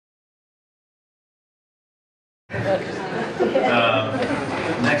Next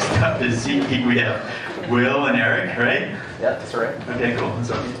up is SeatGeek. We have Will and Eric, right? Yeah, that's right. Okay, cool.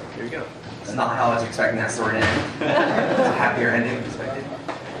 So here you go. That's not how I was expecting that story to end. It's a happier ending than expected.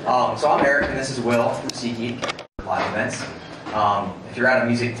 So I'm Eric, and this is Will from SeatGeek, live events. If you're at a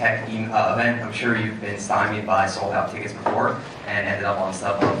music tech event, I'm sure you've been stymied by sold-out tickets before and ended up on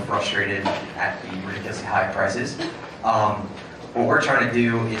stuff frustrated at the ridiculously high prices. What we're trying to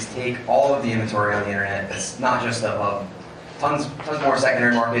do is take all of the inventory on the internet that's not just of tons more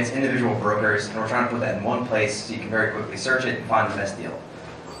secondary markets, individual brokers, and we're trying to put that in one place so you can very quickly search it and find the best deal.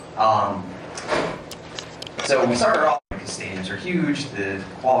 So we started off because stadiums are huge, the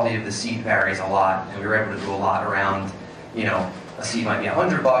quality of the seat varies a lot, and we were able to do a lot around, you know, a seat might be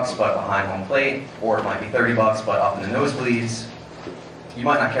 $100 but behind home plate, or it might be $30 but up in the nosebleeds. You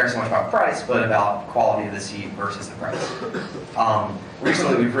might not care so much about price, but about quality of the seat versus the price.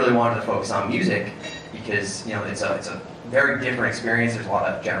 Recently, we've really wanted to focus on music because, you know, it's a very different experience. There's a lot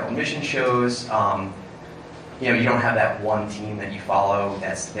of general admission shows. You know, you don't have that one team that you follow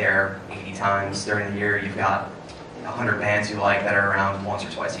that's there 80 times during the year. You've got 100 bands you like that are around once or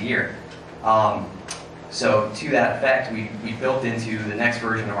twice a year. So to that effect, we built into the next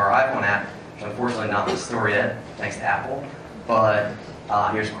version of our iPhone app, which unfortunately not in the store yet, thanks to Apple, but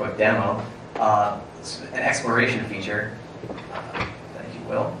here's a quick demo. It's an exploration feature, if you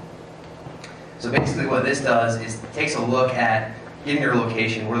will. So basically what this does is it takes a look at, in your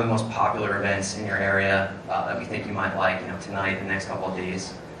location, what are the most popular events in your area that we think you might like, you know, tonight, the next couple of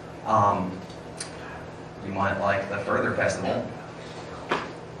days. You might like the Further Festival.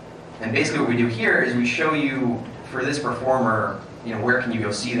 And basically what we do here is we show you, for this performer, you know, where can you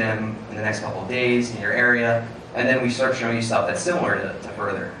go see them in the next couple of days in your area, and then we start showing you stuff that's similar to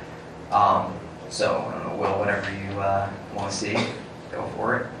Further. So, I don't know, Will, whatever you want to see, go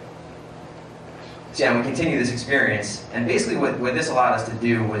for it. So yeah, we continue this experience, and basically what this allowed us to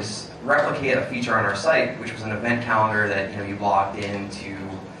do was replicate a feature on our site, which was an event calendar that, you know, you logged in to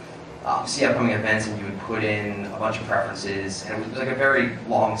see upcoming events, and you would put in a bunch of preferences, and it was like a very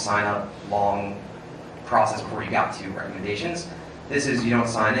long sign-up, long process before you got to recommendations. This is, you don't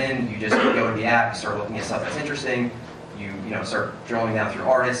sign in, you just go to the app, you start looking at stuff that's interesting, you know, start drilling down through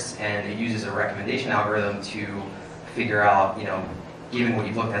artists, and it uses a recommendation algorithm to figure out, you know, given what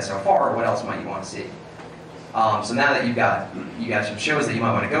you've looked at so far, what else might you want to see? So now that you got some shows that you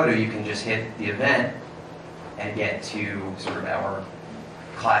might want to go to, you can just hit the event and get to sort of our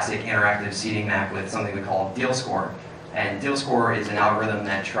classic interactive seating map with something we call Deal Score. And Deal Score is an algorithm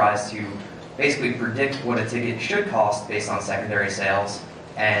that tries to basically predict what a ticket should cost based on secondary sales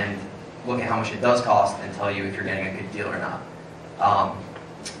and look at how much it does cost and tell you if you're getting a good deal or not.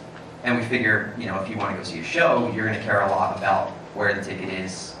 And we figure, you know, if you want to go see a show, you're going to care a lot about where the ticket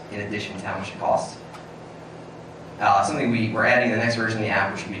is in addition to how much it costs. Something we're adding in the next version of the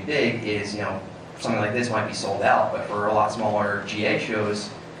app, which would be big, is, you know, something like this might be sold out, but for a lot smaller GA shows,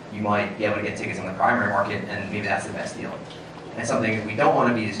 you might be able to get tickets on the primary market, and maybe that's the best deal. And something that we don't want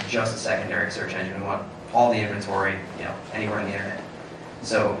to be is just a secondary search engine. We want all the inventory, you know, anywhere on the internet.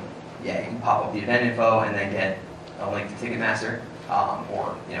 So yeah, you can pop up the event info and then get a link to Ticketmaster,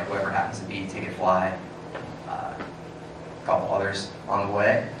 or, you know, whoever happens to be, Ticketfly, a couple others on the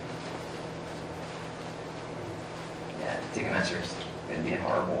way. Yeah, Ticketmaster is going to be a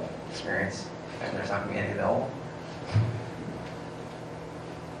horrible experience, and there's not going to be any available.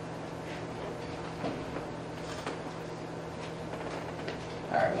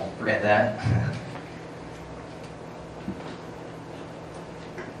 All right, well, forget that.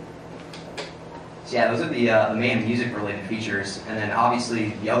 So yeah, those are the main music-related features, and then obviously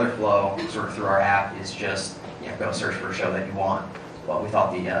the other flow, sort of through our app, is just, you know, go search for a show that you want. But we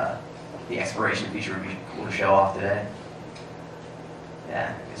thought the exploration feature would be cool to show off today.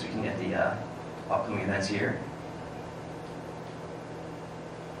 Yeah, because we can get the upcoming events here.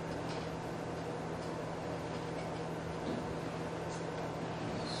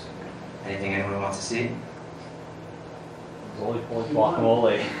 Anything anyone wants to see? Holy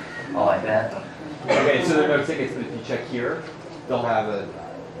guacamole. I like that. Okay, so there are no tickets, but if you check here, they'll have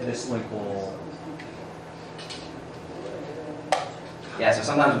this link will. Yeah, so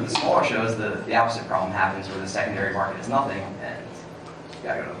sometimes with the smaller shows, the opposite problem happens where the secondary market is nothing, and you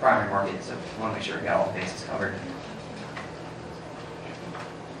gotta go to the primary market, so we want to make sure we got all the bases covered.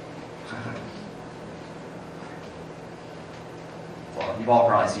 Well, you've all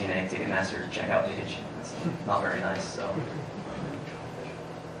probably seen a Ticketmaster checkout page. It's not very nice, so.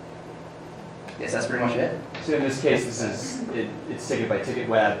 Yes, that's pretty much it. So in this case, it's ticket by ticket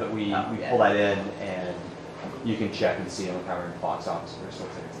web, but we pull that in and you can check and see on the current box office if there's still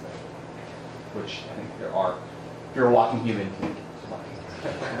tickets there, which I think there are If you're a walking human.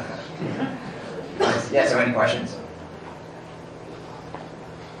 Yeah, so any questions?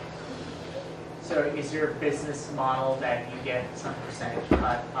 So is your business model that you get some percentage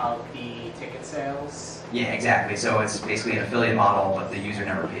cut of the ticket sales? Yeah, exactly. So it's basically an affiliate model, but the user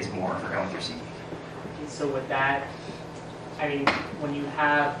never pays more for going through SeatGeek. So with that, I mean, when you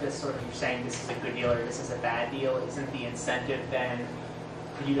have this sort of, you're saying this is a good deal or this is a bad deal, isn't the incentive then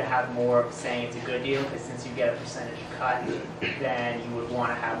for you to have more of saying it's a good deal? Because since you get a percentage cut, then you would want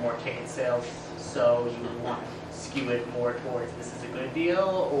to have more ticket sales, so you would want to skew it more towards this is a good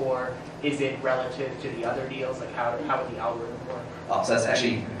deal, or is it relative to the other deals? Like how would the algorithm work? Oh, so that's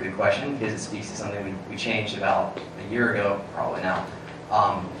actually a good question because it speaks to something we changed about a year ago, probably now.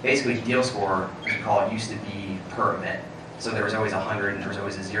 Basically, deal score, as we call it, used to be per event. So there was always 100 and there was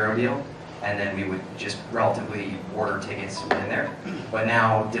always a 0 deal. And then we would just relatively order tickets within there. But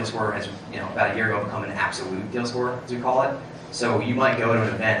now deal score has, about a year ago become an absolute deal score, as we call it. So you might go to an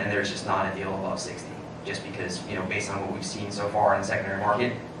event and there's just not a deal above 60. Just because, based on what we've seen so far in the secondary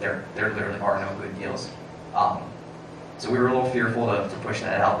market, there literally are no good deals. So we were a little fearful to push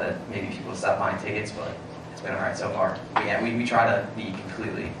that out, that maybe people would stop buying tickets, but it's been all right so far. But yeah, we try to be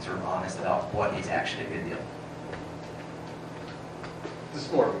completely sort of honest about what is actually a good deal. This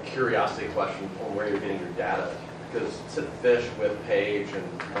is more of a curiosity question on where you're getting your data. Because it said Fish with Paige and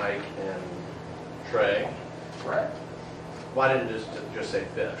Mike and Trey. Right. Why didn't it just say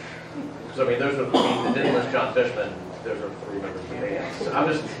Fish? Because I mean, it didn't list John Fishman. Those are 3 members of the band. So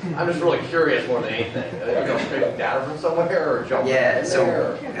I'm just really curious more than anything. Are you scraping data from somewhere or jumping in so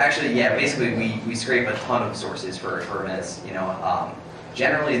there? Actually, yeah, basically we scrape a ton of sources for events.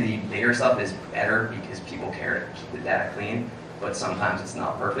 Generally the bigger stuff is better because people care to keep the data clean, but sometimes it's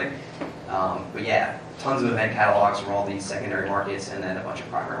not perfect. But yeah, tons of event catalogs from all these secondary markets and then a bunch of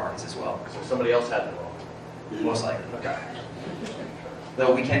primary markets as well. So somebody else had it wrong. Most likely. Okay.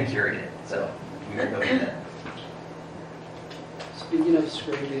 Though we can curate it, so we can go do that. Speaking of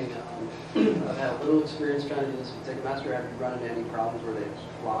scraping, I've had a little experience trying to do this with Ticketmaster. Have you run into any problems where they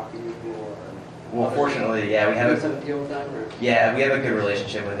block you or? Well, fortunately, yeah, we have a deal with them, or? Yeah, we have a good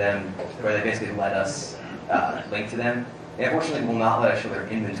relationship with them where they basically let us link to them. They unfortunately will not let us show their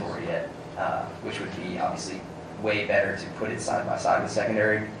inventory yet, which would be obviously way better to put it side by side with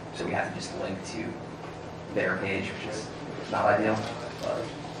secondary. So we have to just link to their page, which is not ideal. But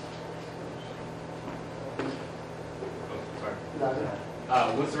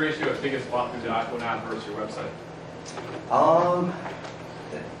What's the ratio of tickets bought through the iPhone app versus your website?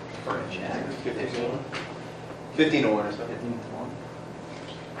 For Jack, 15. 15 to 1 or something. 15 to 1.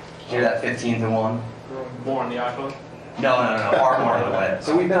 Did you hear that? 15 to 1. More on the iPhone? No, far more on the web.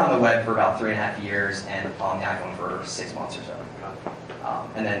 So we've been on the web for about 3.5 years and on the iPhone for 6 months or so.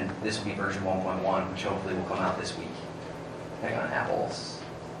 And then this will be version 1.1, which hopefully will come out this week. Depending on Apple's.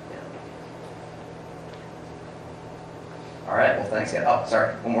 All right, well, thanks, guys. Oh,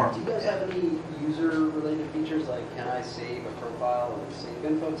 sorry, one more. Do you guys have any user-related features, like can I save a profile and save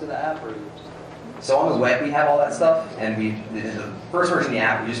info to the app, or just... So on the web, we have all that stuff, and the first version of the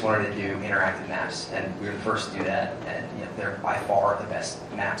app, we just wanted to do interactive maps, and we were the first to do that, and they're by far the best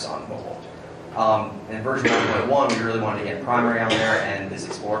maps on mobile. In version 1.1, we really wanted to get primary on there and this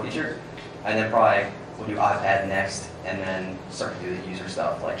Explore feature, and then probably we'll do iPad next, and then start to do the user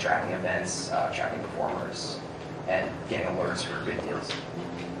stuff, like tracking events, tracking performers, and getting alerts for good deals.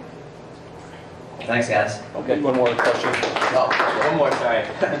 Thanks, guys. Okay, one more question. Oh, One more, sorry.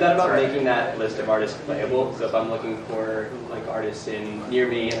 Is that about Sorry. making that list of artists playable? So if I'm looking for like artists near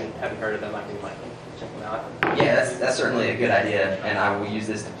me and haven't heard of them, I can check them out. yeah, that's certainly a good idea, and I will use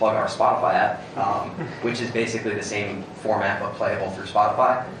this to plug our Spotify app, which is basically the same format but playable through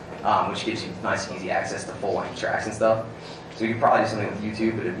Spotify, which gives you nice, easy access to full-length tracks and stuff. So you could probably do something with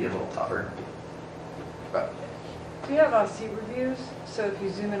YouTube, but it'd be a little tougher. But We have seat reviews, so if you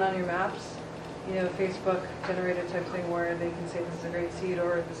zoom in on your maps, Facebook generated type thing where they can say this is a great seat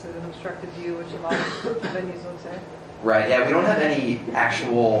or this is an obstructed view, which a lot of venues will say. right, yeah, we don't have any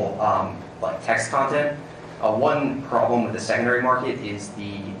actual like text content. One problem with the secondary market is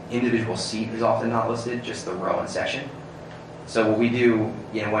the individual seat is often not listed, just the row and section. So what we do,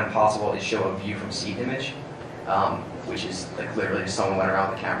 when possible, is show a view from seat image, which is like literally just someone went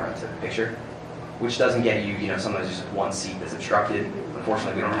around with a camera and took a picture, which doesn't get you, sometimes just one seat that's obstructed.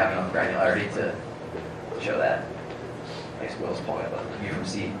 Unfortunately, we don't have enough granularity to show that. I guess Will's pulling up a view from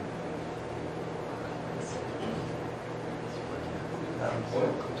seat.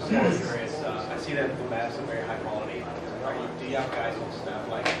 Just curious, I see that the maps are very high quality. Do you have guys on staff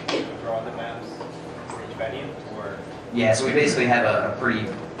like draw the maps for each venue, or? Yeah, so we basically have a pretty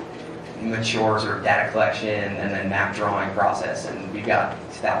mature sort of data collection and then map drawing process, and we've got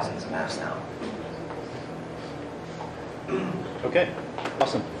thousands of maps now. Okay,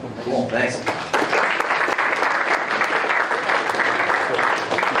 awesome. Cool, thanks.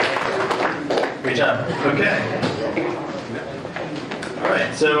 Great job. Okay. All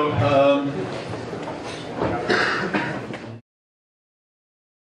right. So